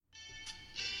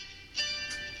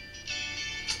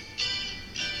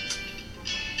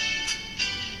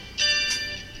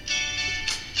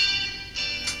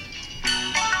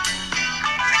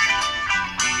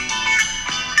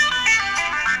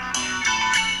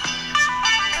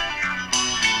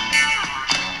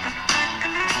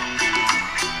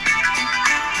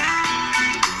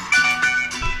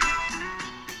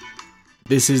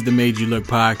This is the Made You Look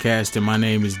podcast, and my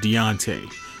name is Deontay.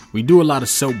 We do a lot of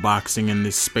soapboxing in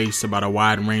this space about a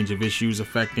wide range of issues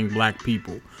affecting black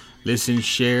people. Listen,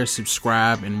 share,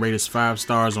 subscribe, and rate us 5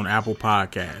 stars on Apple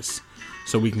Podcasts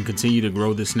so we can continue to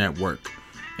grow this network.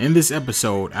 In this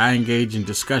episode, I engage in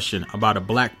discussion about a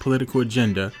black political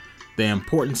agenda, the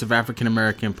importance of African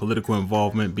American political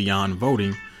involvement beyond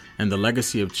voting, and the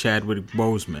legacy of Chadwick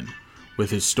Boseman,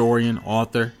 with historian,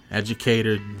 author,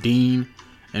 educator, dean,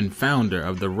 and founder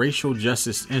of the Racial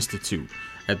Justice Institute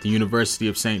at the University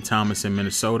of St. Thomas in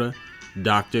Minnesota,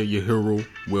 Dr. Yohuru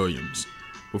Williams.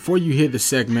 Before you hear the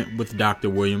segment with Dr.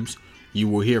 Williams, you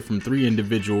will hear from 3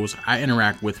 individuals I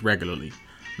interact with regularly.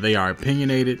 They are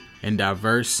opinionated and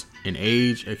diverse in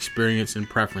age, experience, and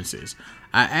preferences.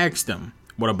 I asked them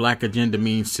what a black agenda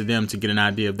means to them to get an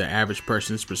idea of the average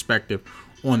person's perspective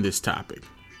on this topic.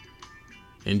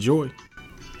 Enjoy.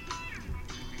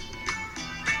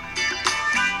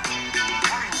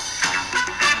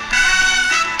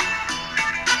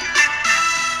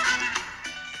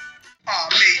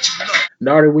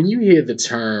 Narda, when you hear the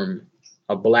term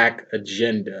a black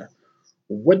agenda,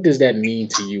 what does that mean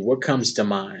to you? What comes to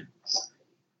mind?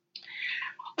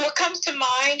 What comes to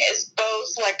mind is both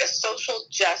like a social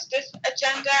justice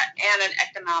agenda and an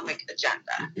economic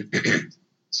agenda.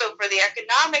 So for the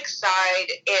economic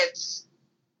side, it's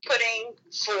putting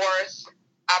forth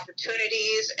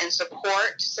opportunities and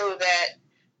support so that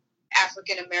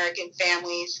African American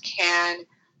families can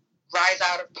rise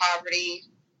out of poverty,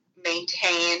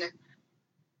 maintain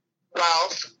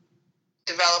wealth,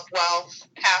 develop wealth,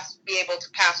 be able to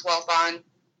pass wealth on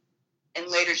in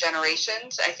later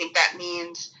generations. I think that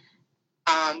means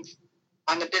on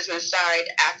the business side,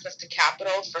 access to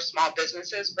capital for small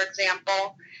businesses, for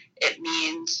example. It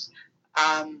means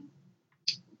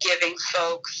giving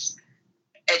folks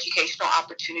educational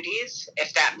opportunities,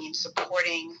 if that means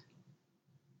supporting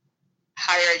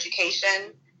higher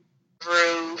education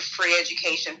through free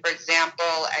education, for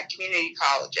example, at community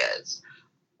colleges,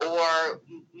 or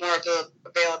more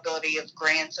availability of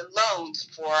grants and loans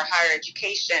for higher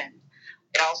education.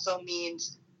 It also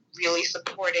means really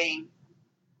supporting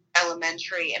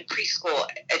elementary and preschool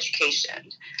education.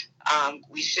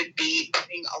 We should be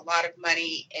putting a lot of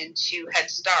money into Head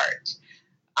Start.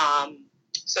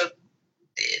 So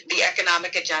the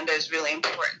economic agenda is really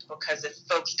important, because if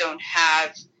folks don't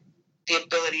have the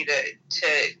ability to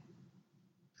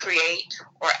create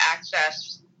or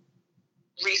access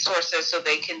resources so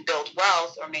they can build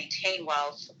wealth or maintain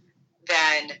wealth,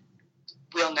 then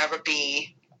we'll never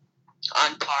be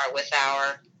on par with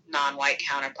our non-white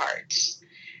counterparts.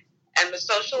 And the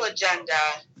social agenda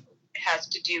has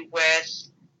to do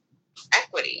with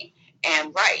equity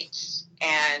and rights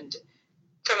and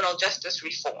criminal justice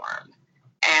reform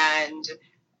and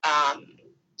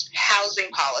housing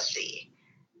policy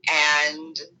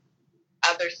and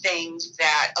other things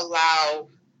that allow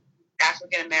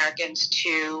African Americans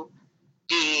to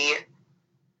be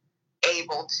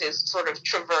able to sort of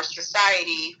traverse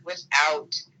society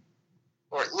without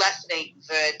or lessening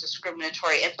the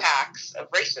discriminatory impacts of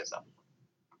racism.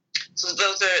 So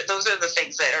those are the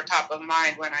things that are top of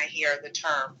mind when I hear the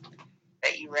term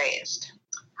that you raised.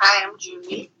 Hi, I'm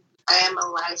Julie. I am a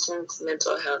licensed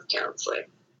mental health counselor.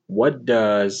 What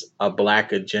does a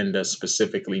black agenda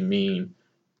specifically mean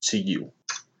to you?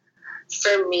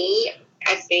 For me,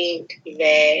 I think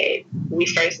that we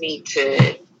first need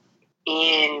to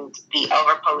end the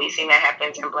over-policing that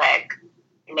happens in black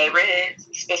neighborhoods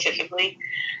specifically.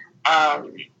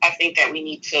 I think that we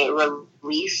need to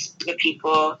release the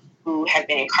people who have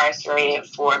been incarcerated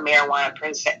for marijuana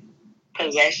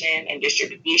possession and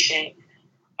distribution.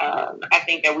 I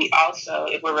think that we also,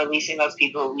 if we're releasing those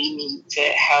people, we need to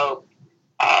help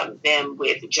them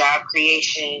with job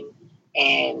creation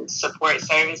and support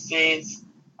services.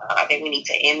 I think we need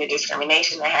to end the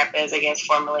discrimination that happens against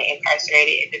formerly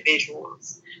incarcerated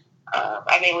individuals.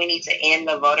 I think we need to end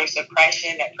the voter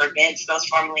suppression that prevents those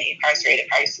formerly incarcerated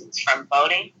persons from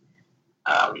voting.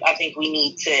 I think we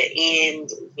need to end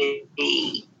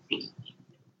the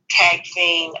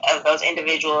taxing of those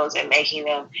individuals and making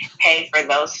them pay for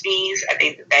those fees. I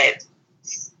think that's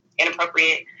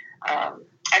inappropriate.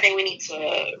 I think we need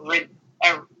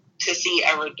to see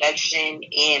a reduction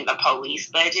in the police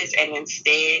budgets and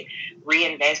instead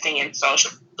reinvesting in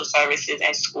social services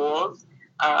and schools.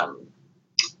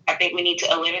 I think we need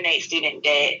to eliminate student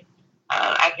debt.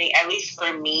 I think, at least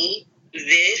for me,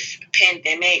 this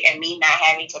pandemic and me not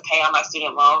having to pay on my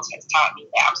student loans has taught me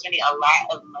that I'm spending a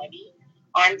lot of money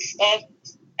on stuff,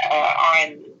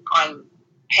 on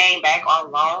paying back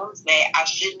on loans that I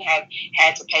shouldn't have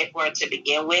had to pay for it to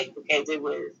begin with, because it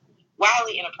was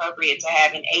wildly inappropriate to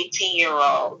have an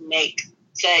 18-year-old make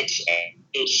such a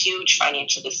huge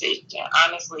financial decision.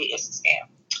 Honestly, it's a scam.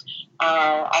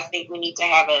 I think we need to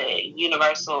have a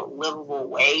universal livable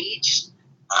wage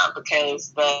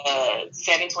because the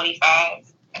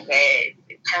 $7.25 that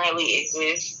currently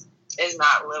exists is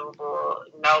not livable.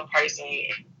 No person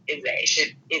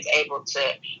is able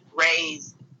to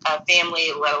raise a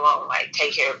family, let alone like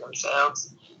take care of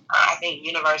themselves. I think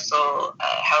universal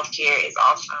health care is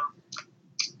also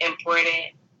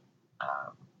important,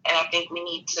 and I think we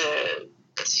need to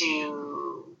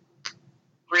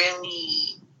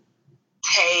really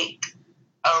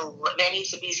there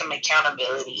needs to be some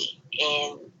accountability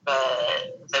in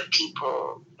the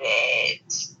people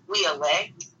that we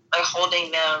elect, like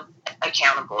holding them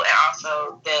accountable, and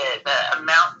also the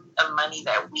amount of money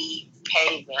that we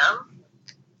pay them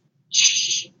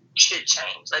should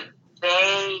change. Like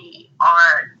they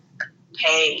aren't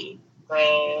paid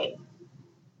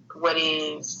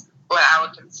what I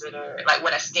would consider like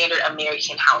what a standard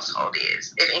American household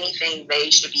is. If anything, they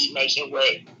should be making what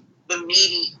the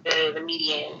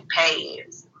median pay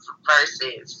is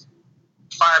versus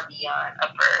far beyond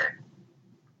upper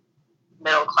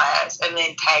middle class, and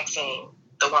then taxing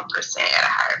the 1% at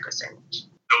a higher percentage.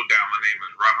 No doubt, my name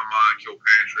is Rahman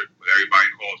Kilpatrick, but everybody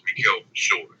calls me Kil for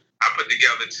short. I put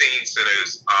together teen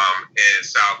centers in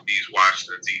Southeast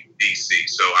Washington, D.C.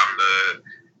 So I'm the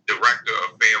director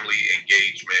of family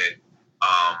engagement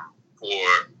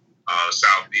for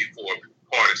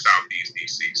part of Southeast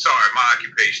D.C. Sorry, my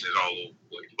occupation is all over the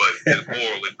place, but it's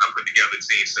more or less I put together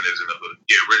teen centers in the hood.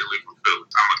 Yeah, originally from Philly.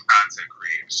 I'm a content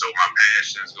creator, so my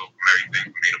passions go from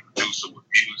everything from being a producer with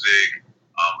music,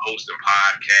 hosting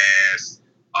podcasts,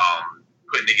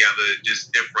 putting together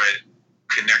just different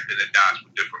connecting the dots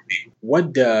with different people.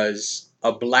 What does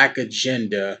a Black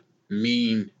agenda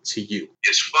mean to you?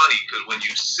 It's funny because when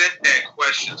you sent that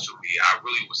question to me, I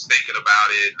really was thinking about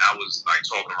it, and I was like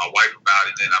talking to my wife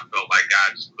about it, and I felt like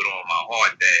God just put on my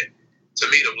heart that to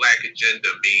me the Black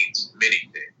agenda means many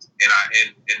things.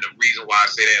 And the reason why I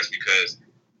say that is because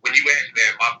when you asked me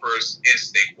that, my first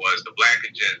instinct was the Black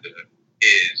agenda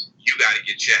is you got to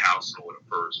get your house in order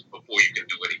first before you can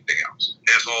do anything else.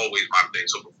 That's always my thing.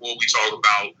 So before we talk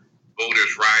about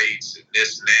voters' rights and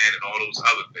this and that and all those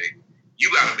other things, you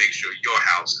got to make sure your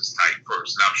house is tight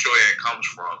first. And I'm sure that comes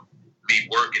from me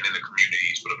working in the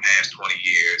communities for the past 20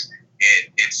 years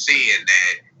and seeing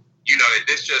that, you know, that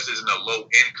this just isn't a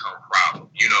low-income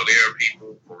problem. You know, there are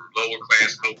people from lower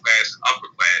class, middle class, and upper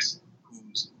class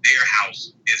their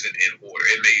house isn't in order.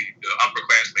 The upper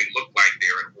class may look like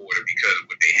they're in order because of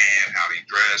what they have, how they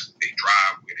dress, what they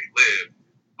drive, where they live,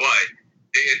 but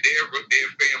their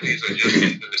families are just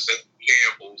in the same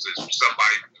shambles as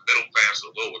somebody from the middle class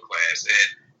or lower class. And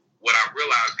what I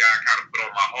realized God kind of put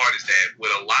on my heart is that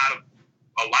with a lot of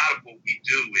what we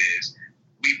do is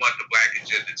we want the Black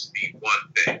agenda to be one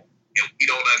thing, and we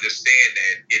don't understand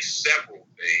that it's several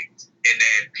things, and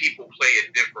that people play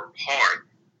a different part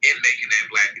in making that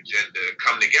Black agenda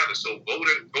come together. So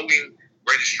voting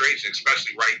registration,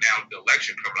 especially right now, the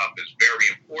election coming up, is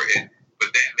very important, but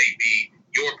that may be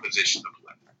your position to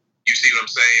play. You see what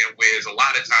I'm saying? Whereas a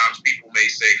lot of times people may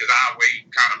say, because I already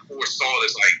kind of foresaw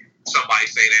this, like somebody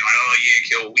saying that, like, oh yeah,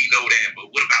 Kil, we know that, but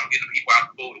what about getting people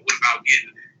out the vote? What about getting,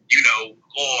 you know,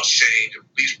 laws changed and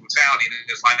police brutality?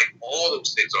 And it's like all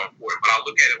those things are important, but I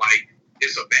look at it like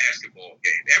it's a basketball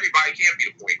game. Everybody can't be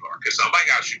the point guard because somebody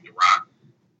got to shoot the rock.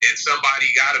 And somebody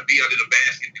got to be under the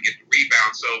basket to get the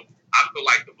rebound. So I feel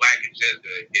like the Black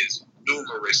agenda is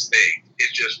numerous things.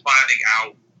 It's just finding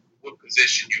out what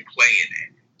position you play in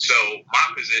it. So my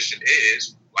position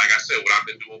is, like I said, what I've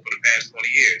been doing for the past 20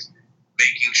 years,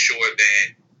 making sure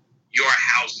that your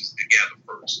house is together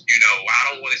first. You know,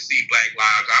 I don't want to see Black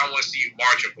lives. I don't want to see you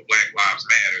marching for Black Lives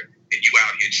Matter and you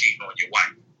out here cheating on your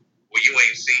wife. Well, you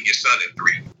ain't seen your son in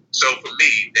 3. So for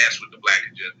me, that's what the Black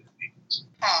agenda is.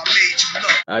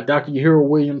 Dr. Yohuru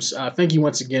Williams, thank you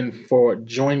once again for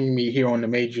joining me here on the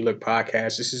Made You Look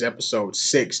podcast. This is episode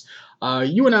 6.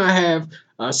 You and I have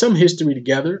some history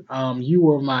together. You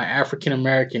were my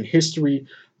African-American history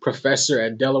professor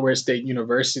at Delaware State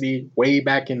University way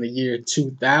back in the year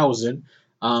 2000.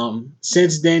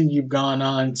 Since then, you've gone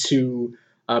on to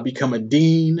become a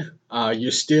dean. You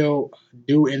still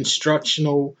do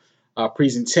instructional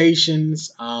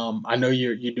presentations. I know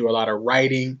you do a lot of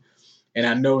writing. And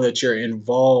I know that you're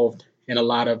involved in a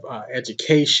lot of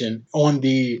education on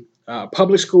the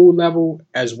public school level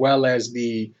as well as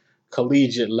the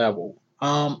collegiate level.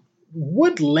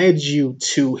 What led you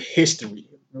to history,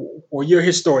 or you're a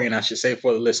historian, I should say,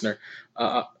 for the listener?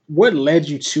 What led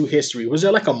you to history? Was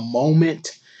there like a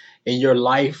moment in your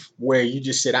life where you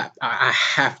just said, I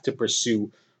have to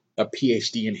pursue a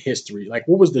PhD in history? Like,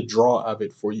 what was the draw of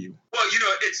it for you? Well,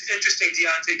 it's interesting,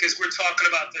 Deontay, because we're talking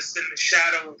about this in the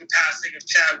shadow of the passing of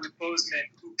Chadwick Boseman,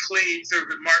 who played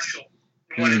Thurgood Marshall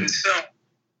in one of his films.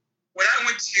 When I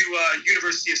went to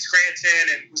University of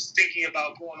Scranton and was thinking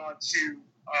about going on to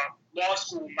law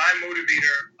school, my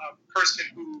motivator, person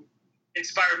who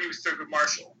inspired me was Thurgood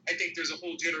Marshall. I think there's a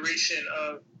whole generation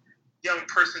of young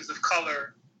persons of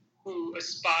color who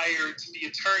aspired to be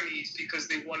attorneys because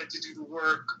they wanted to do the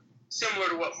work similar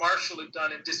to what Marshall had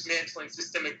done in dismantling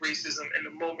systemic racism in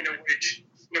the moment in which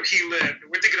he lived. And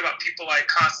we're thinking about people like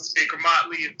Constance Baker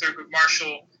Motley and Thurgood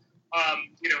Marshall,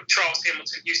 Charles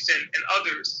Hamilton Houston, and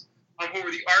others who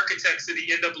were the architects of the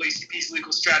NAACP's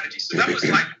legal strategy. So that was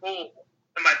my goal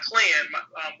and my plan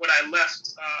when I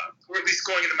left, or at least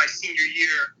going into my senior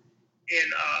year in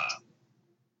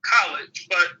college.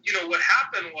 But what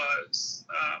happened was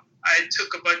I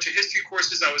took a bunch of history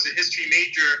courses. I was a history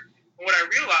major. And what I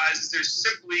realized is there's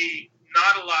simply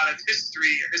not a lot of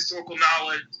history or historical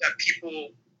knowledge that people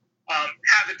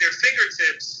have at their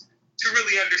fingertips to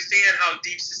really understand how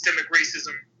deep systemic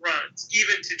racism runs.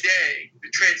 Even today, the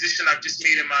transition I've just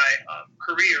made in my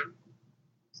career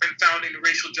and founding the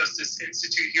Racial Justice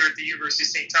Institute here at the University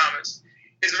of St. Thomas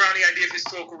is around the idea of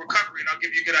historical recovery. And I'll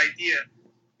give you a good idea.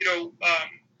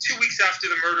 2 weeks after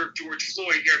the murder of George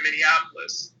Floyd here in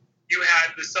Minneapolis, you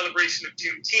had the celebration of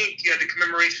Juneteenth, you had the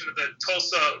commemoration of the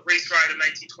Tulsa race riot of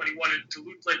 1921 and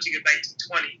Duluth lynching of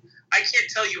 1920. I can't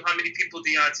tell you how many people,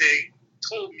 Deontay,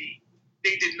 told me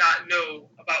they did not know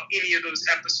about any of those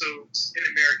episodes in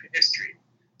American history.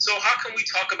 So how can we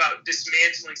talk about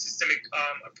dismantling systemic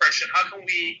oppression? How can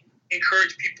we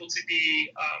encourage people to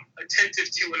be attentive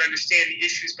to and understand the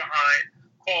issues behind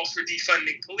calls for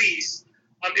defunding police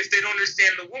if they don't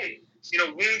understand the wound?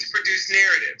 Wounds produce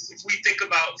narratives. If we think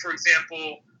about, for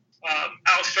example,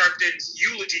 Al Sharpton's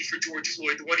eulogy for George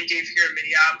Floyd, the one he gave here in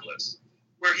Minneapolis,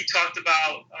 where he talked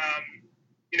about,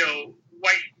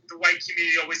 the white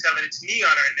community always having its knee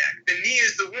on our neck. The knee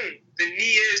is the wound. The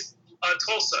knee is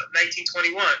Tulsa,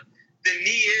 1921. The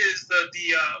knee is the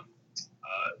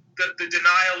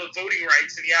denial of voting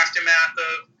rights in the aftermath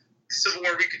of Civil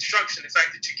War Reconstruction. The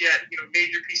fact that you get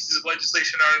major pieces of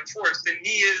legislation are enforced. The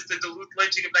knee is the Duluth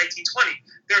lynching of 1920.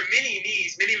 There are many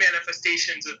knees, many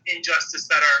manifestations of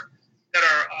injustice that are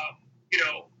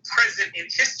present in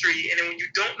history. And when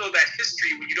you don't know that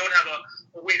history, when you don't have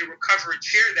a way to recover and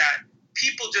share that,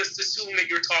 people just assume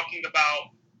that you're talking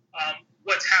about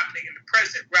what's happening in the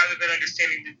present rather than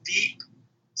understanding the deep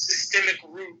systemic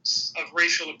roots of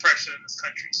racial oppression in this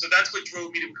country. So that's what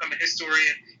drove me to become a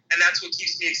historian, and that's what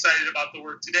keeps me excited about the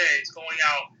work today. It's going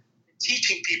out and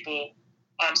teaching people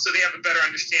so they have a better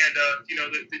understanding of, you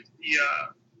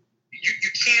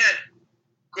can't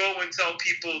go and tell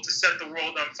people to set the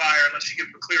world on fire unless you give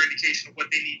them a clear indication of what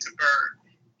they need to burn.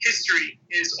 History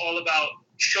is all about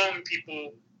showing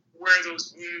people where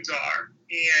those wounds are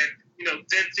and,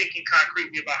 then thinking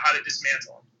concretely about how to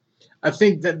dismantle them. I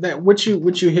think that what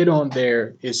you hit on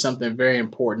there is something very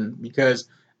important, because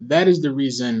that is the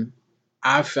reason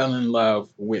I fell in love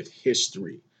with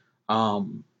history.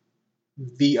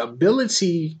 The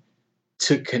ability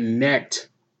to connect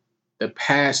the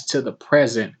past to the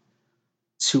present,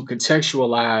 to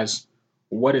contextualize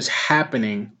what is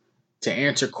happening, to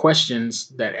answer questions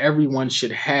that everyone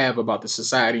should have about the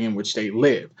society in which they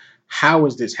live. How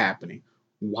is this happening?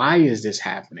 Why is this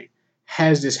happening?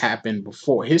 Has this happened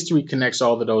before? History connects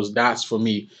all of those dots for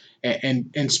me.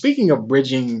 And speaking of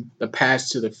bridging the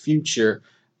past to the future,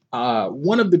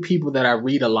 one of the people that I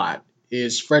read a lot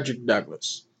is Frederick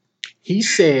Douglass. He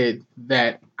said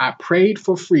that I prayed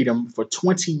for freedom for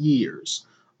 20 years,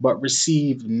 but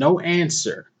received no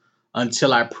answer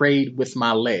until I prayed with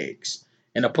my legs.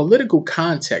 In a political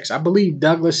context, I believe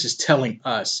Douglass is telling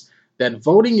us that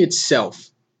voting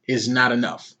itself is not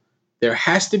enough. There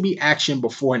has to be action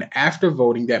before and after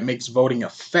voting that makes voting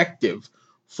effective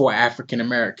for African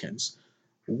Americans.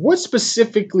 What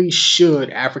specifically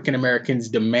should African Americans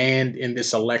demand in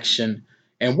this election,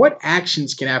 and what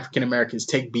actions can African Americans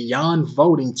take beyond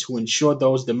voting to ensure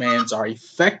those demands are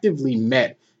effectively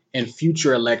met in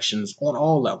future elections on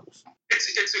all levels?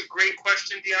 It's a great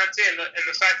question, Deontay, and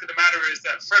the fact of the matter is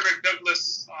that Frederick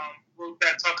Douglass wrote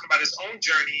that talking about his own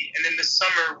journey, and in this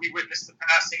summer we witnessed the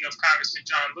passing of Congressman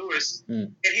John Lewis,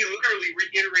 and he literally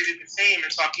reiterated the same in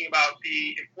talking about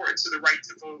the importance of the right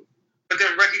to vote, but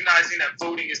then recognizing that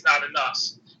voting is not enough.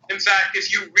 In fact,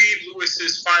 if you read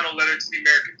Lewis's final letter to the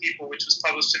American people, which was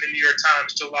published in the New York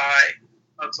Times, July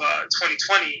of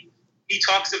 2020, he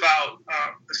talks about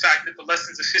the fact that the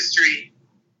lessons of history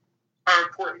are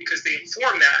important because they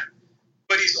inform that.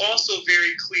 But he's also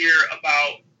very clear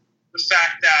about the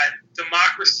fact that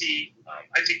democracy,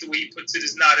 I think the way he puts it,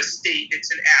 is not a state,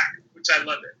 it's an act, which I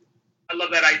love it. I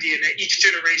love that idea that each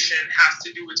generation has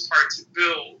to do its part to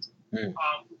build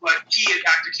what he and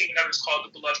Dr. King and others call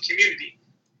the beloved community.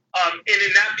 And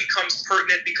then that becomes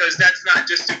pertinent because that's not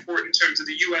just important in terms of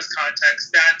the U.S.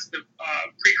 context. That's the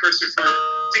precursor for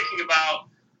thinking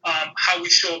about how we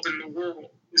show up in the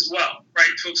world as well,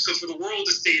 right? So for the world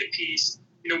to stay at peace,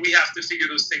 we have to figure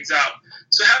those things out.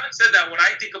 So having said that, when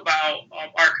I think about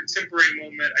our contemporary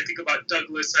moment, I think about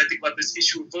Douglas, I think about this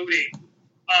issue of voting.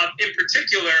 In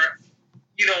particular,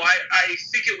 I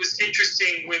think it was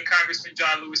interesting when Congressman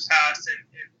John Lewis passed and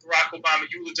Barack Obama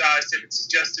eulogized him and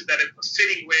suggested that a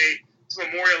fitting way to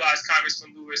memorialize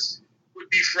Congressman Lewis would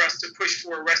be for us to push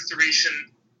for a restoration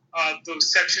of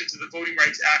those sections of the Voting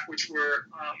Rights Act which were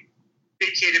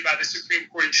vacated by the Supreme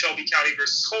Court in Shelby County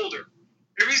versus Holder.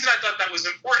 The reason I thought that was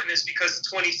important is because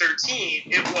in 2013,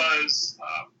 it was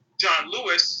John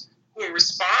Lewis who, in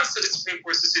response to the Supreme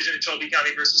Court's decision in Shelby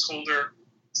County versus Holder,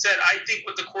 said, I think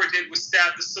what the court did was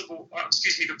stab the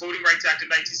Voting Rights Act of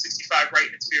 1965 right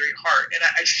in its very heart. And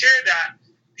I share that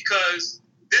because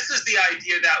this is the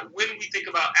idea that when we think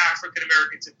about African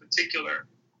Americans in particular,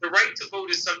 the right to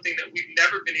vote is something that we've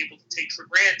never been able to take for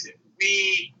granted.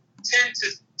 We tend to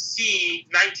see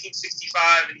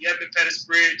 1965 and the Edmund Pettus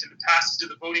Bridge and the passage of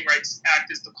the Voting Rights Act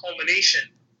as the culmination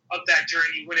of that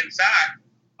journey, when in fact,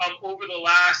 over the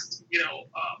last,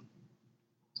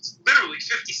 literally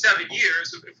 57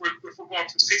 years, if we're going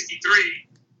from 63,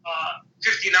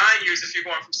 59 years if you're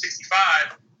going from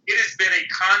 65, it has been a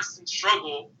constant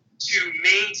struggle to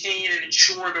maintain and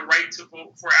ensure the right to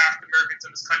vote for African Americans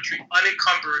in this country,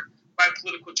 unencumbered by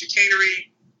political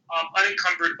chicanery,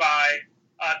 unencumbered by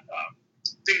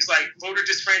things like voter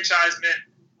disfranchisement,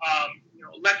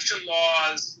 election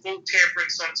laws, vote tampering,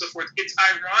 so on and so forth. It's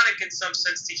ironic in some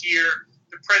sense to hear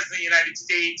the President of the United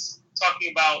States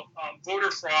talking about voter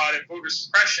fraud and voter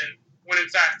suppression, when in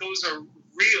fact those are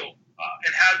real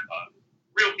and have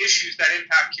real issues that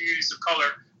impact communities of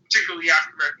color, particularly the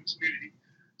African American community.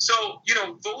 So,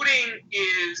 voting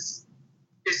is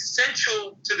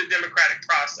essential to the democratic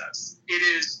process. It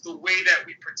is the way that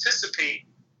we participate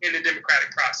in the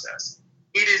democratic process.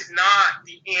 It is not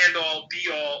the end-all,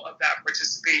 be-all of that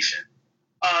participation.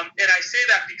 And I say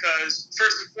that because,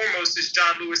 first and foremost, as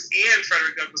John Lewis and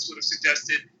Frederick Douglass would have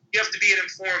suggested, you have to be an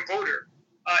informed voter.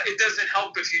 It doesn't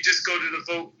help if you just go to the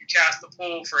vote, you cast the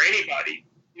poll for anybody.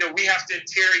 We have to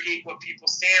interrogate what people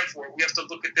stand for. We have to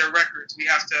look at their records. We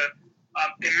have to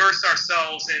immerse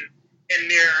ourselves in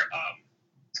their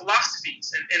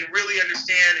philosophies and really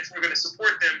understand, if we're going to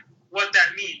support them, what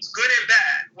that means, good and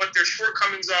bad, what their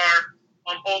shortcomings are,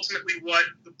 ultimately what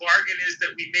the bargain is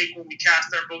that we make when we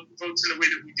cast our votes in the way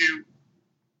that we do,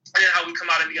 and then how we come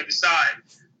out on the other side.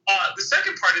 The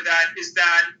second part of that is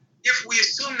that if we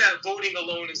assume that voting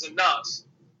alone is enough,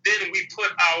 then we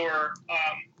put our,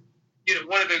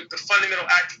 one of the fundamental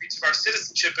attributes of our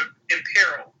citizenship in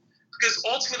peril. Because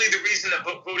ultimately the reason that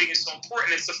voting is so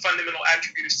important is the fundamental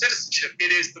attribute of citizenship.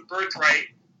 It is the birthright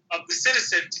of the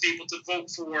citizen to be able to vote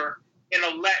for and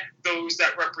elect those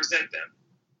that represent them.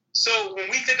 So when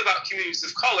we think about communities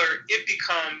of color, it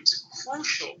becomes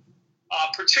crucial,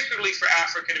 particularly for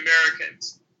African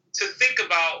Americans, to think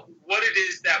about what it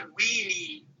is that we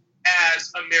need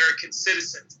as American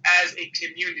citizens, as a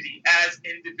community, as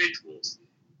individuals,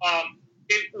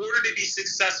 in order to be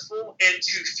successful and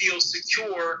to feel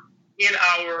secure in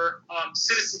our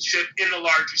citizenship in the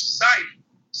larger society.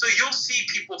 So you'll see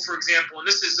people, for example, and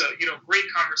this is a great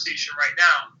conversation right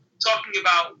now, talking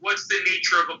about what's the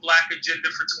nature of a Black agenda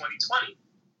for 2020.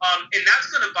 And that's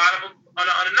going to bottom on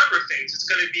a number of things. It's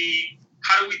going to be,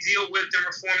 how do we deal with and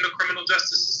reform the criminal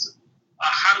justice system?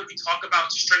 How do we talk about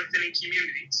strengthening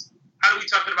communities? How do we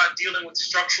talk about dealing with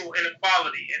structural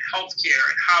inequality in healthcare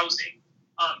and housing,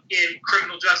 in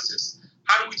criminal justice?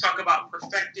 How do we talk about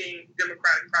perfecting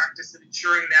democratic practice and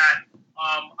ensuring that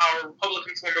our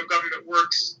Republican form of government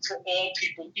works for all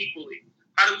people equally?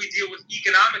 How do we deal with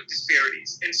economic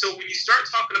disparities? And so when you start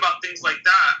talking about things like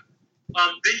that,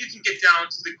 then you can get down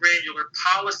to the granular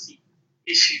policy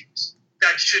issues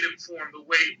that should inform the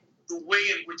way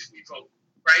in which we vote,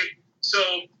 right? So,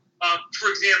 for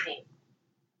example,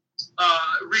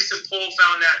 a recent poll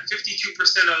found that 52%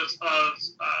 of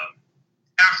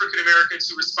African Americans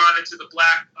who responded to the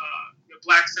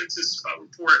Black Census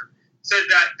report said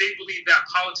that they believe that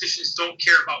politicians don't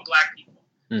care about Black people.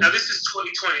 Now, this is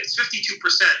 2020. It's 52%.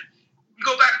 We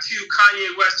go back to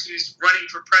Kanye West, who's running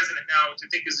for president now, which I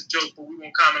think is a joke, but we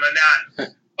won't comment on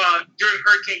that. during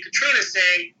Hurricane Katrina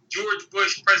saying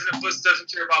President Bush doesn't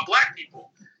care about black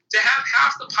people. To have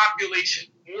half the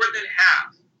population, more than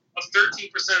half of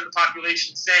 13% of the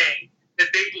population saying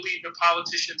that they believe the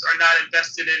politicians are not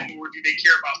invested in nor do they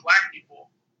care about black people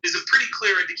is a pretty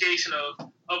clear indication of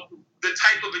the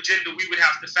type of agenda we would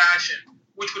have to fashion,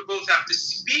 which would both have to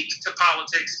speak to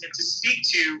politics and to speak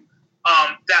to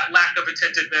that lack of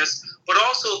attentiveness, but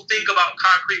also think about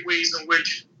concrete ways in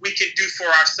which we can do for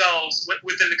ourselves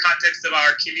within the context of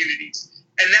our communities.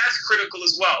 And that's critical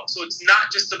as well. So it's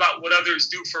not just about what others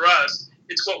do for us,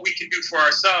 it's what we can do for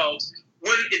ourselves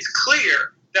when it's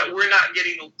clear that we're not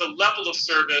getting the level of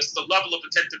service, the level of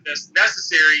attentiveness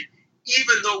necessary,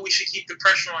 even though we should keep the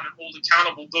pressure on and hold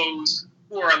accountable those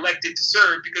who are elected to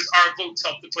serve, because our votes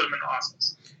help to put them in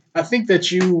office. I think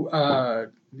that you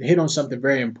hit on something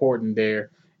very important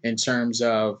there in terms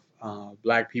of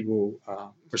black people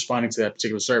responding to that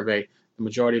particular survey. The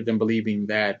majority of them believing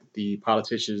that the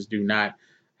politicians do not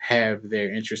have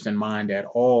their interest in mind at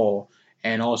all.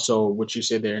 And also what you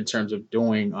said there in terms of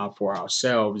doing for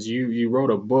ourselves. You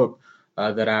wrote a book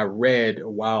that I read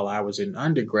while I was in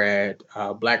undergrad,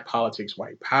 Black Politics,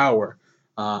 White Power.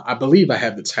 I believe I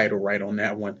have the title right on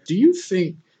that one. Do you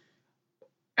think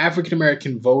African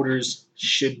American voters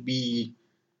should be,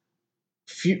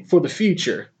 for the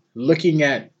future, looking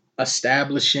at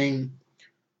establishing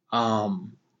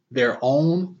their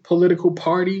own political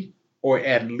party, or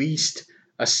at least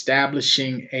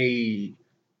establishing an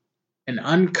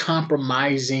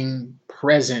uncompromising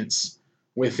presence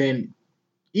within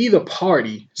either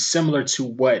party, similar to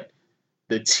what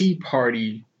the Tea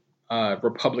Party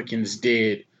Republicans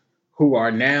did, who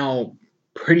are now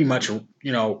pretty much,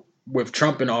 with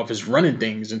Trump in office, running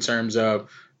things in terms of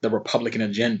the Republican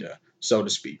agenda, so to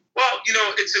speak? Well,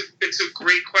 it's a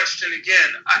great question.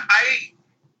 Again,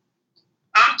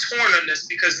 I'm torn on this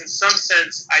because in some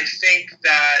sense, I think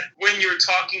that when you're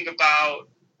talking about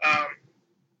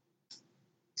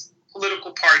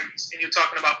political parties and you're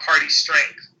talking about party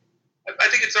strength, I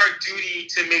think it's our duty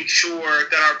to make sure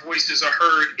that our voices are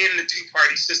heard in the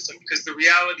two-party system, because the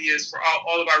reality is, for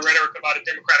all of our rhetoric about a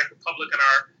democratic republic and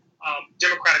our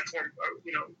democratic form,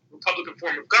 Republican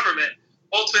form of government,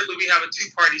 ultimately we have a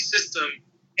two-party system,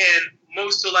 and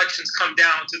most elections come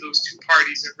down to those two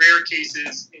parties. In rare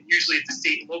cases, and usually at the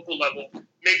state and local level,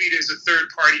 maybe there's a third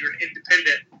party or an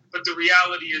independent, but the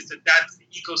reality is that that's the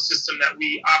ecosystem that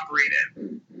we operate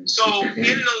in. So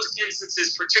in those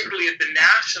instances, particularly at the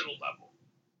national level,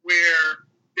 where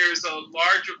there's a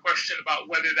larger question about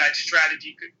whether that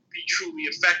strategy could be truly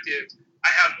effective, I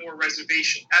have more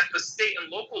reservation. At the state and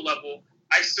local level,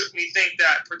 I certainly think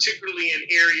that, particularly in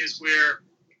areas where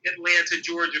Atlanta,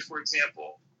 Georgia, for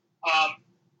example,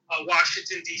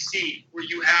 Washington, D.C., where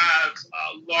you have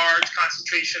a large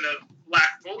concentration of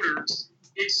black voters,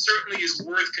 it certainly is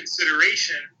worth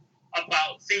consideration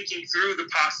about thinking through the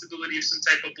possibility of some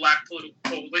type of black political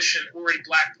coalition or a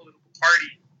black political party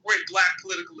or a black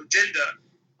political agenda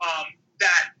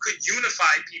that could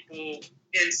unify people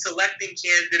in selecting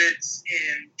candidates,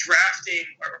 in drafting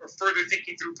or further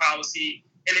thinking through policy,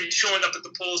 and in showing up at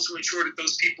the polls to ensure that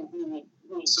those people who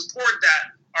will support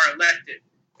that are elected.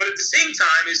 But at the same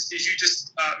time, as you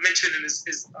just mentioned, and as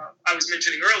I was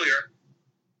mentioning earlier,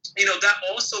 that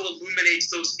also illuminates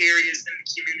those areas in the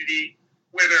community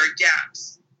where there are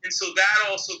gaps. And so that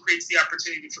also creates the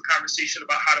opportunity for conversation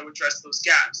about how to address those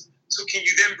gaps. So can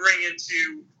you then bring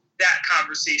into that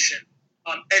conversation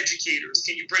educators?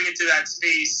 Can you bring into that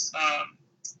space,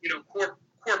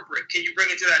 corporate? Can you bring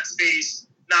into that space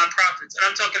nonprofits? And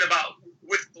I'm talking about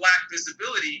with black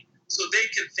visibility, so they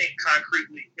can think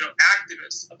concretely,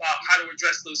 activists, about how to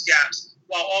address those gaps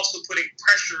while also putting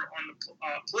pressure on the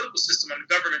political system, on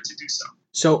the government to do so.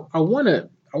 So I want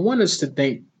us to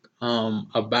think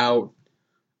about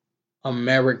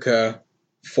America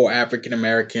for African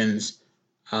Americans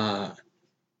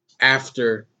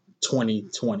after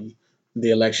 2020,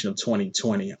 the election of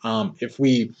 2020. If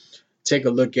we take a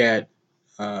look at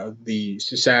the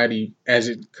society as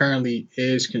it currently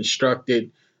is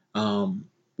constructed,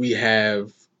 we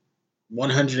have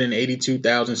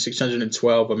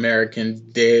 182,612 Americans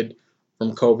dead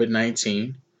from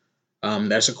COVID-19.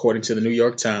 That's according to the New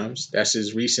York Times. That's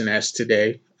as recent as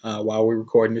today, while we're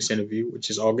recording this interview,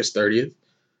 which is August 30th.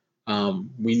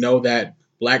 We know that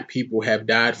Black people have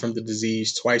died from the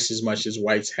disease twice as much as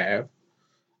whites have.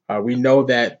 We know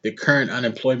that the current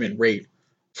unemployment rate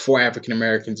for African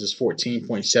Americans is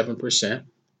 14.7%.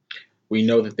 We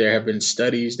know that there have been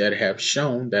studies that have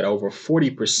shown that over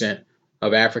 40%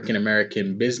 of African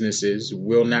American businesses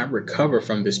will not recover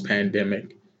from this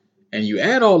pandemic And you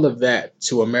add all of that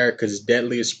to America's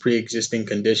deadliest pre-existing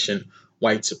condition,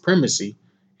 white supremacy,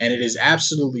 and it is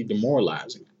absolutely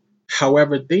demoralizing.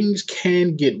 However, things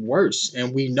can get worse,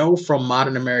 and we know from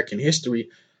modern American history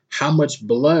how much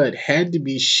blood had to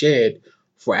be shed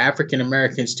for African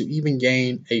Americans to even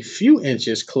gain a few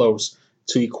inches close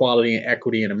to equality and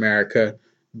equity in America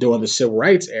during the Civil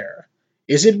Rights era.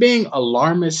 Is it being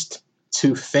alarmist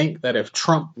to think that if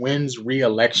Trump wins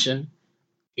re-election,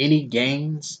 any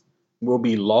gains will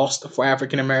be lost for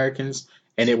African Americans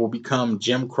and it will become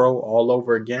Jim Crow all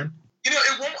over again? It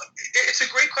won't. It's a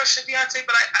great question, Deontay,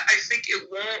 but I think it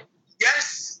won't.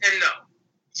 Yes and no.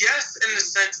 Yes, in the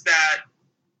sense that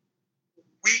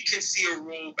we can see a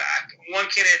rollback. One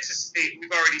can anticipate.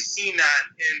 We've already seen that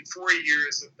in 4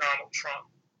 years of Donald Trump.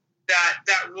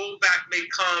 That rollback may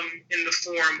come in the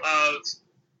form of,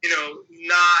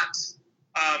 not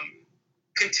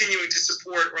continuing to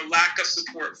support or lack of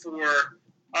support for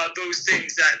those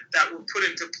things that were put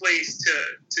into place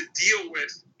to deal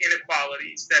with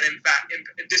inequalities that in fact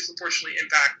disproportionately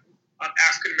impact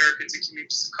African Americans and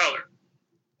communities of color.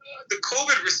 The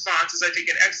COVID response is, I think,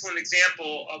 an excellent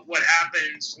example of what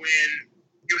happens when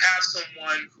you have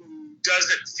someone who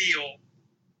doesn't feel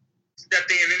that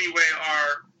they in any way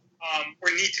are or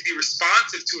need to be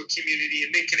responsive to a community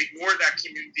and then can ignore that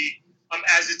community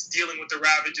as it's dealing with the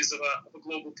ravages of a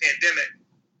global pandemic.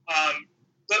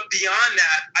 But beyond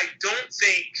that, I don't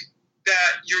think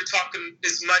that you're talking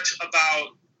as much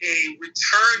about a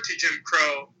return to Jim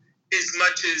Crow as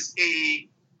much as a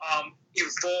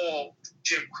evolved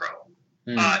Jim Crow.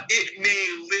 It may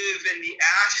live in the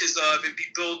ashes of and be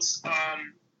built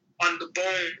on the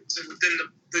bones and within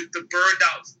the burned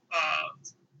out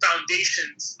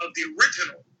foundations of the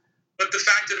original. But the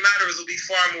fact of the matter is, it'll be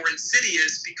far more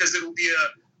insidious because it will be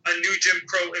a new Jim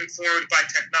Crow informed by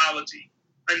technology,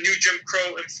 a new Jim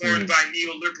Crow informed by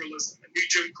neoliberalism, a new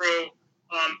Jim Crow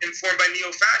informed by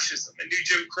neo-fascism, a new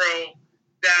Jim Crow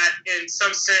that in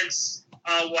some sense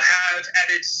will have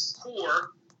at its core,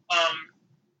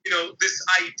 this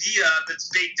idea that's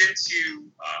baked into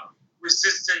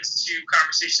resistance to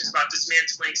conversations about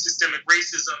dismantling systemic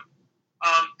racism,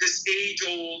 this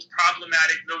age-old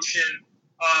problematic notion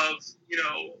of,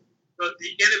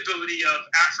 the inability of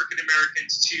African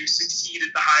Americans to succeed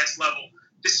at the highest level,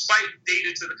 despite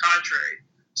data to the contrary.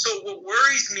 So what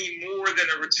worries me more than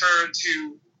a return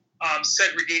to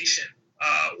segregation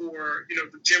or,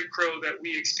 the Jim Crow that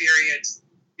we experienced,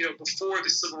 before the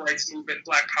Civil Rights Movement,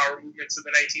 Black Power movements of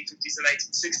the 1950s and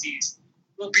 1960s,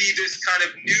 will be this kind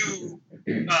of new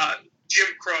Jim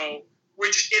Crow,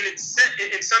 which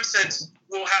in some sense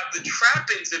will have the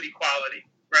trappings of equality,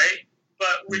 right?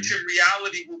 But which in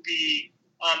reality will be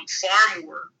far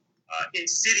more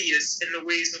insidious in the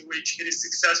ways in which it is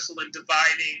successful in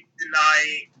dividing,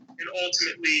 denying, and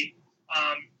ultimately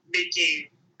making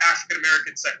African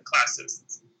Americans second-class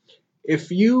citizens.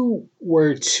 If you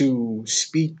were to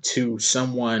speak to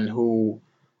someone who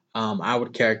I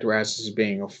would characterize as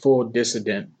being a full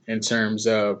dissident in terms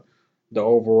of the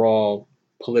overall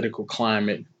political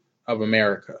climate of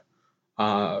America,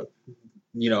 I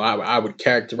would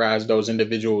characterize those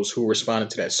individuals who responded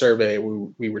to that survey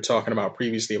we were talking about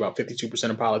previously, about 52%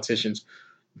 of politicians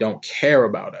don't care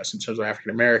about us in terms of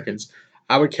African Americans.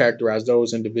 I would characterize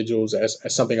those individuals as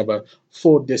something of a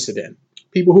full dissident,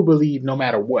 people who believe no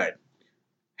matter what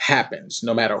happens,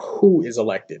 no matter who is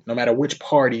elected, no matter which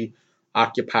party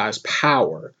occupies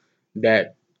power,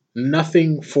 that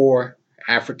nothing for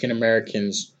African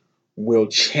Americans will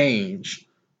change.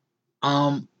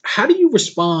 How do you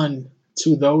respond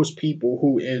to those people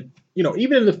who,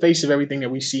 even in the face of everything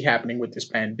that we see happening with this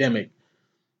pandemic,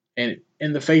 and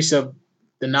in the face of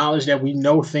the knowledge that we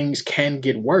know things can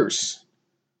get worse,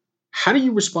 how do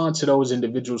you respond to those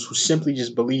individuals who simply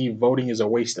just believe voting is a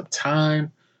waste of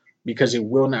time because it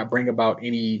will not bring about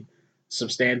any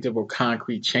substantive or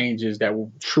concrete changes that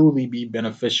will truly be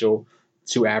beneficial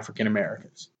to African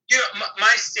Americans?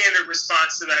 My standard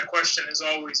response to that question has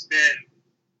always been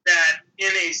that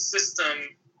in a system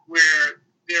where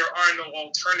there are no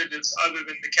alternatives other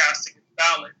than the casting of the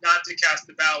ballot, not to cast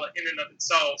the ballot in and of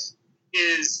itself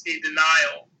is a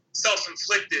denial,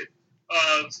 self-inflicted,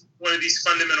 of one of these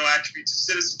fundamental attributes of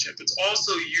citizenship. It's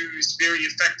also used very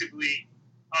effectively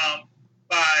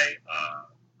by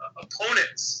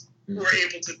opponents who are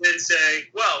able to then say,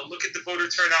 well, look at the voter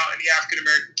turnout in the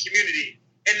African-American community.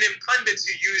 And then pundits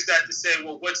who use that to say,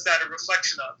 well, what's that a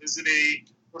reflection of? Is it a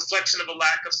reflection of a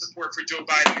lack of support for Joe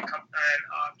Biden and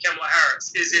Kamala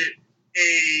Harris? Is it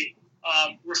a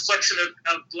reflection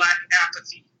of Black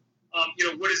apathy?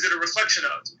 What is it a reflection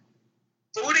of?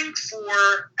 Voting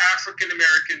for African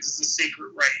Americans is a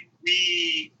sacred right.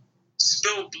 We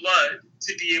spill blood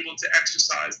to be able to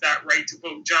exercise that right to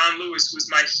vote. John Lewis, who is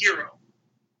my hero,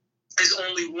 is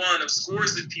only one of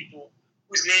scores of people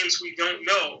whose names we don't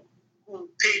know, who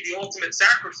paid the ultimate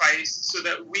sacrifice so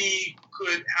that we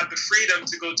could have the freedom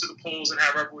to go to the polls and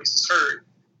have our voices heard.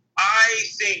 I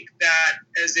think that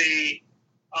as a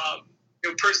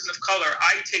person of color,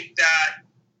 I take that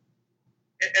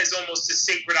as almost a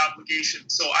sacred obligation.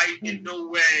 So I in no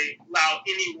way allow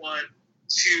anyone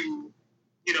to,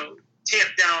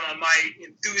 tamp down on my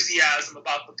enthusiasm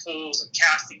about the polls and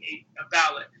casting a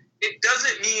ballot. It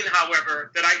doesn't mean,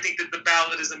 however, that I think that the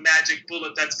ballot is a magic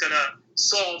bullet that's going to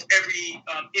solve every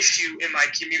issue in my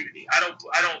community. I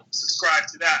don't subscribe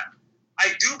to that.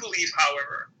 I do believe,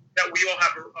 however, that we all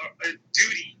have a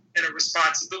duty and a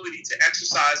responsibility to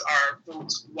exercise our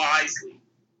votes wisely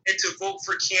and to vote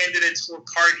for candidates or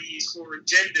parties or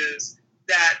agendas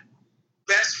that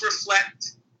best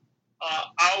reflect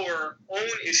our own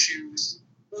issues,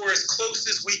 or as close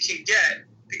as we can get,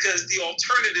 because the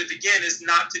alternative, again, is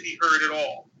not to be heard at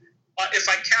all. If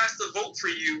I cast a vote for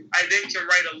you, I then can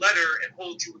write a letter and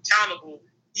hold you accountable,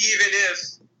 even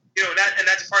if, and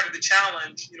that's part of the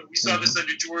challenge. We saw this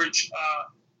under George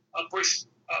Bush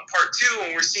part 2,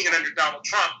 and we're seeing it under Donald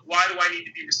Trump. Why do I need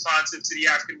to be responsive to the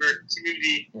African American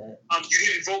community? You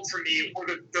didn't vote for me. Or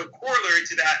the corollary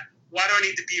to that, why do I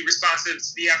need to be responsive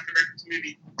to the African American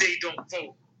community? They don't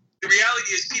vote. The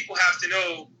reality is people have to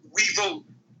know we vote.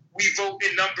 We vote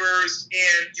in numbers,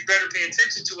 and you better pay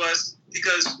attention to us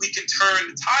because we can turn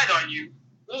the tide on you.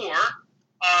 Or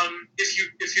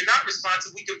if you're not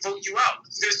responsive, we can vote you out.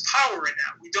 There's power in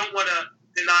that. We don't want to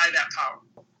deny that power.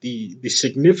 The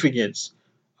significance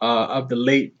of the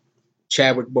late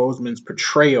Chadwick Boseman's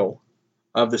portrayal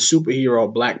of the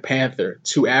superhero Black Panther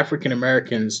to African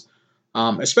Americans,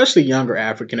 especially younger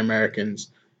African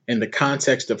Americans, in the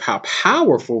context of how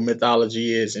powerful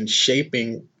mythology is in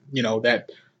shaping,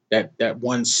 that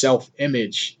one's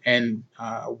self-image. And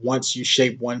once you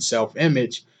shape one's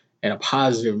self-image in a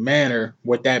positive manner,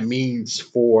 what that means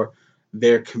for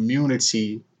their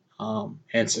community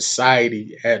and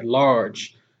society at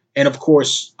large. And of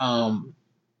course,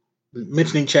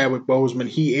 mentioning Chadwick Boseman,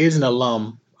 he is an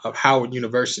alum of Howard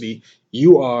University.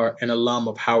 You are an alum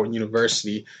of Howard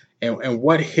University, and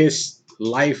what his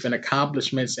life and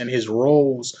accomplishments and his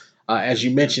roles, as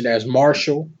you mentioned, as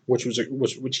Marshall, which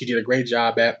he did a great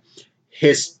job at.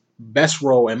 His best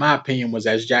role, in my opinion, was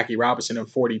as Jackie Robinson in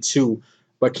 42.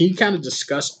 But can you kind of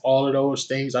discuss all of those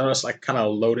things? I know it's like kind of a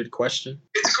loaded question.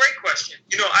 It's a great question.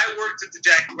 I worked at the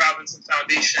Jackie Robinson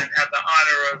Foundation, had the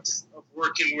honor of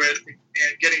working with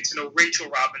and getting to know Rachel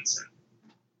Robinson.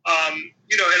 And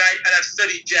I've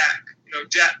studied Jack.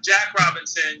 Jack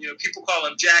Robinson. People call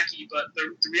him Jackie, but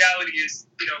the reality is,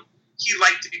 he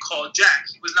liked to be called Jack.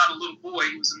 He was not a little boy;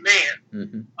 he was a man.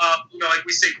 Mm-hmm. Like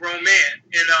we say, grown man.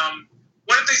 And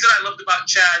one of the things that I loved about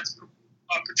Chad's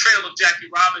portrayal of Jackie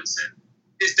Robinson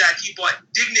is that he brought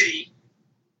dignity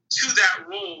to that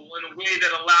role in a way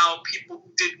that allowed people who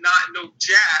did not know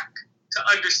Jack to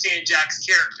understand Jack's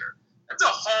character. That's a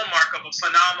hallmark of a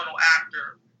phenomenal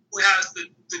actor who has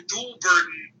the dual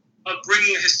burden of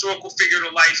bringing a historical figure to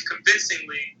life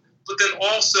convincingly, but then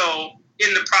also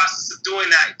in the process of doing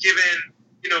that, given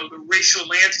the racial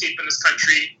landscape in this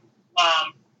country,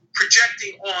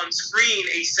 projecting on screen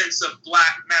a sense of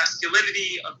Black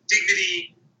masculinity, of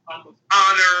dignity, of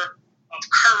honor, of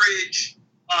courage,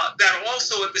 that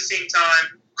also at the same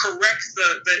time corrects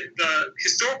the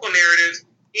historical narrative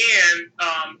and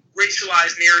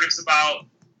racialized narratives about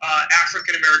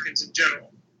African Americans in general.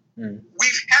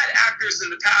 We've had actors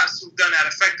in the past who've done that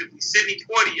effectively. Sidney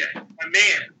Poitier, a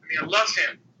man. I love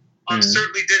him.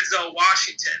 Certainly Denzel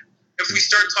Washington. If we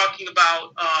start talking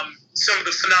about some of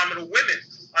the phenomenal women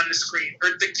on the screen,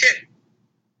 Eartha Kitt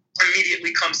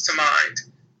immediately comes to mind,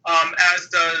 as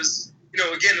does,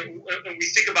 again, when we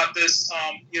think about this,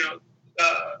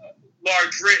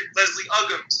 Large Rit, Leslie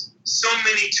Uggams, so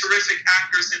many terrific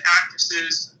actors and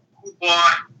actresses who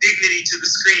brought dignity to the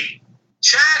screen.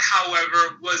 Chad,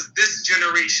 however, was this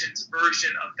generation's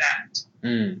version of that.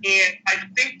 And I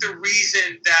think the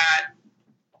reason that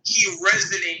he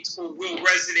resonates or will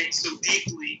resonate so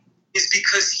deeply is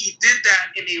because he did that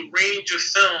in a range of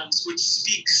films which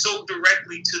speak so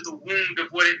directly to the wound of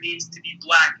what it means to be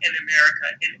Black in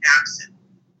America and absent.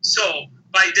 So,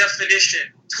 by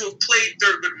definition, to have played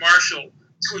Thurgood Marshall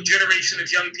to a generation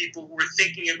of young people who were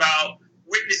thinking about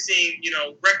witnessing,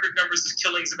 record numbers of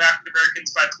killings of African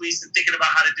Americans by police and thinking about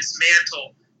how to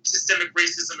dismantle systemic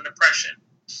racism and oppression.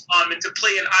 And to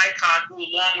play an icon who,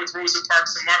 along with Rosa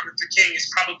Parks and Martin Luther King, is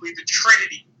probably the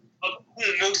trinity of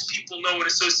whom most people know and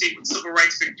associate with civil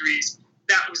rights victories,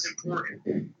 that was important.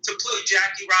 To to play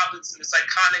Jackie Robinson, this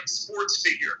iconic sports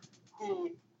figure who,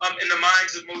 in the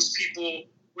minds of most people,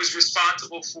 was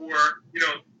responsible for,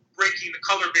 breaking the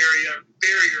color barrier,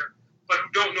 but who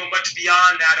don't know much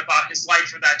beyond that about his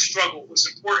life or that struggle was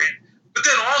important. But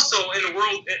then also in the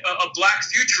world of Black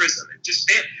futurism, and just,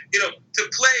 to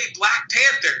play Black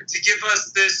Panther, to give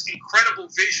us this incredible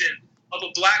vision of a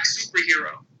Black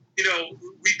superhero.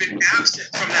 We've been absent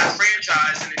from that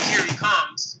franchise, and then here he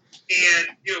comes.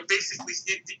 And, basically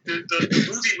the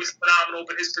movie was phenomenal,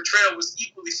 but his portrayal was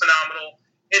equally phenomenal.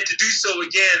 And to do so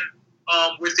again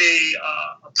with a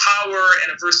power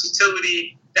and a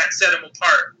versatility that set him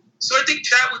apart. So I think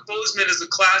Chadwick Boseman is a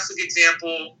classic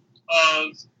example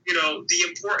of, the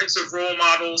importance of role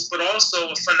models, but also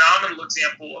a phenomenal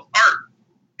example of art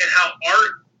and how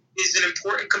art is an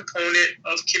important component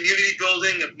of community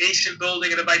building, of nation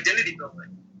building, and of identity building.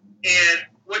 And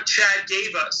what Chad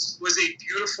gave us was a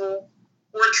beautiful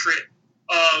portrait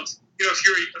of, if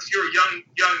you're a young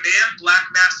man, Black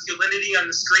masculinity on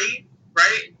the screen,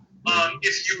 right?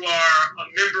 If you are a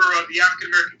member of the African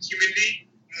American community,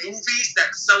 movies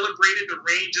that celebrated the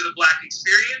range of the Black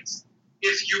experience.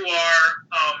 If you are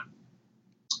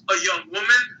a young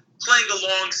woman playing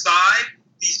alongside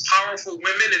these powerful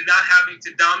women and not having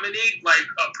to dominate, like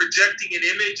projecting an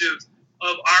image of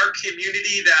our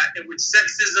community that with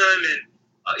sexism and,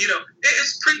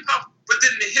 it's pretty powerful. But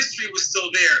then the history was still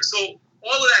there. So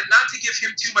all of that, not to give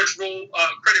him too much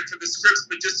credit for the scripts,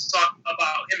 but just to talk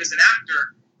about him as an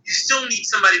actor, you still need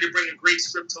somebody to bring a great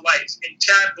script to life. And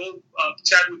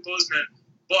Chadwick Boseman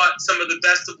brought some of the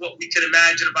best of what we could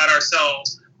imagine about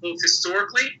ourselves, both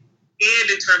historically and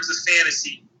in terms of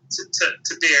fantasy,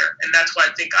 to bear. And that's why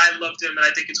I think I loved him, and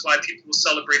I think it's why people will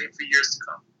celebrate him for years to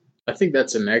come. I think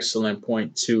that's an excellent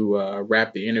point to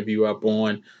wrap the interview up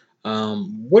on.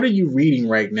 What are you reading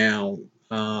right now,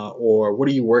 or what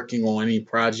are you working on? Any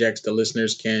projects the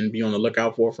listeners can be on the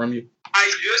lookout for from you?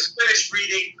 I just finished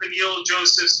reading Peniel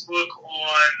Joseph's book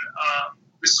on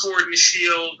the Sword and the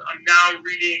Shield. I'm now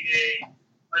reading a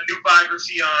new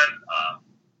biography on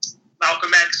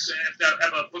Malcolm X. I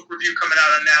have a book review coming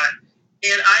out on that.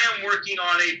 And I am working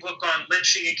on a book on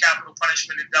lynching and capital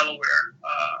punishment in Delaware,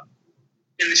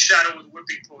 In the Shadow of the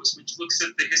Whipping Post, which looks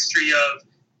at the history of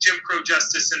Jim Crow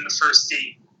justice in the first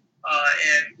state,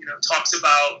 and talks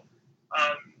about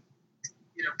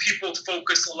people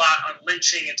focus a lot on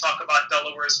lynching and talk about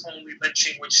Delaware's only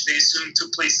lynching, which they assume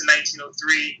took place in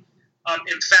 1903.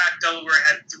 In fact, Delaware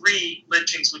had 3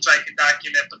 lynchings, which I can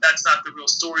document, but that's not the real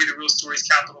story. The real story is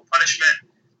capital punishment.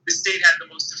 The state had the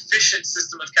most efficient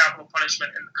system of capital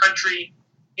punishment in the country,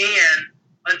 and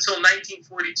until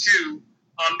 1942,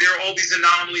 there are all these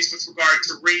anomalies with regard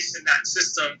to race in that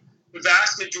system. The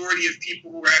vast majority of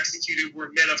people who were executed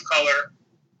were men of color.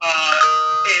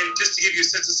 And just to give you a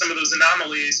sense of some of those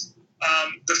anomalies,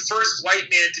 the first white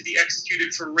man to be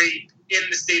executed for rape in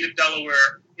the state of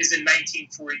Delaware is in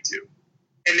 1942.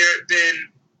 And there have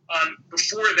been,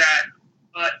 before that,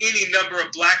 any number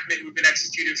of Black men who have been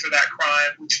executed for that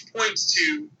crime, which points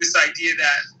to this idea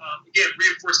that, again,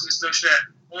 reinforcing this notion that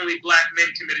only Black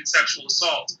men committed sexual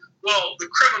assault. Well, the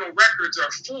criminal records are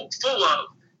full of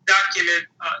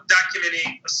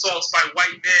documenting assaults by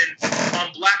white men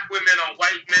on Black women, on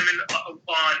white women,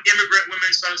 on immigrant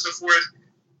women, so on and so forth.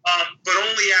 But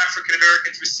only African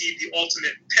Americans receive the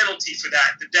ultimate penalty for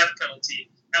that, the death penalty.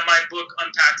 And my book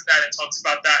unpacks that and talks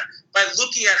about that by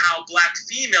looking at how Black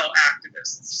female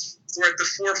activists were at the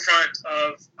forefront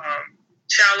of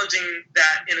challenging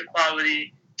that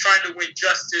inequality, trying to win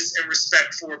justice and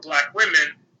respect for Black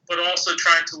women, but also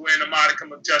trying to win a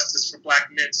modicum of justice for Black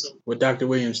men. So, well, Dr.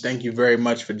 Williams, thank you very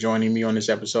much for joining me on this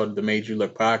episode of the Made You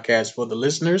Look podcast. For the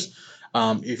listeners,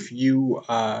 if you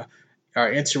are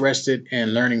interested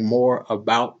in learning more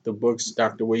about the books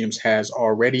Dr. Williams has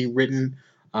already written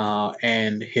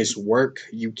and his work,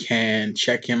 you can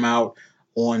check him out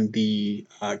on the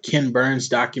Ken Burns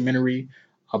documentary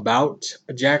about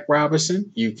Jack Robinson.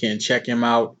 You can check him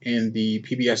out in the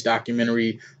PBS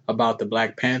documentary about the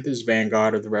Black Panthers,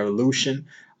 Vanguard of the Revolution.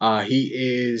 He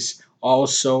is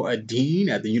also a dean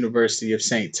at the University of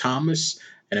St. Thomas,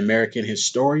 an American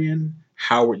historian,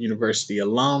 Howard University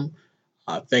alum.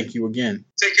 Thank you again.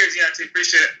 Take care, Deontay.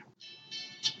 Appreciate it.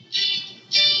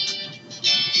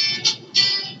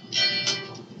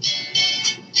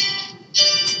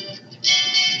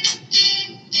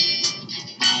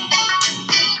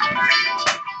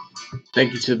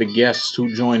 Thank you to the guests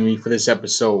who joined me for this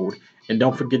episode. And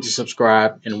don't forget to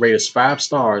subscribe and rate us 5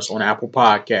 stars on Apple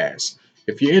Podcasts.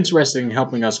 If you're interested in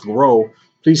helping us grow,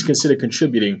 please consider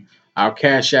contributing. Our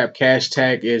Cash App cash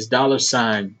tag is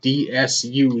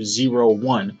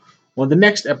 $DSU01. On the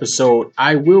next episode,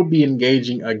 I will be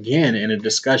engaging again in a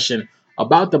discussion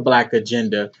about the Black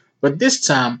agenda, but this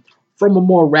time from a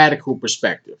more radical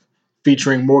perspective,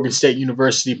 featuring Morgan State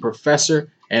University professor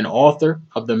and author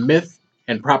of The Myth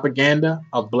and Propaganda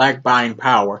of Black Buying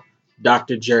Power,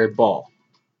 Dr. Jared Ball.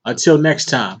 Until next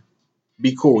time,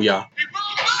 be cool, y'all.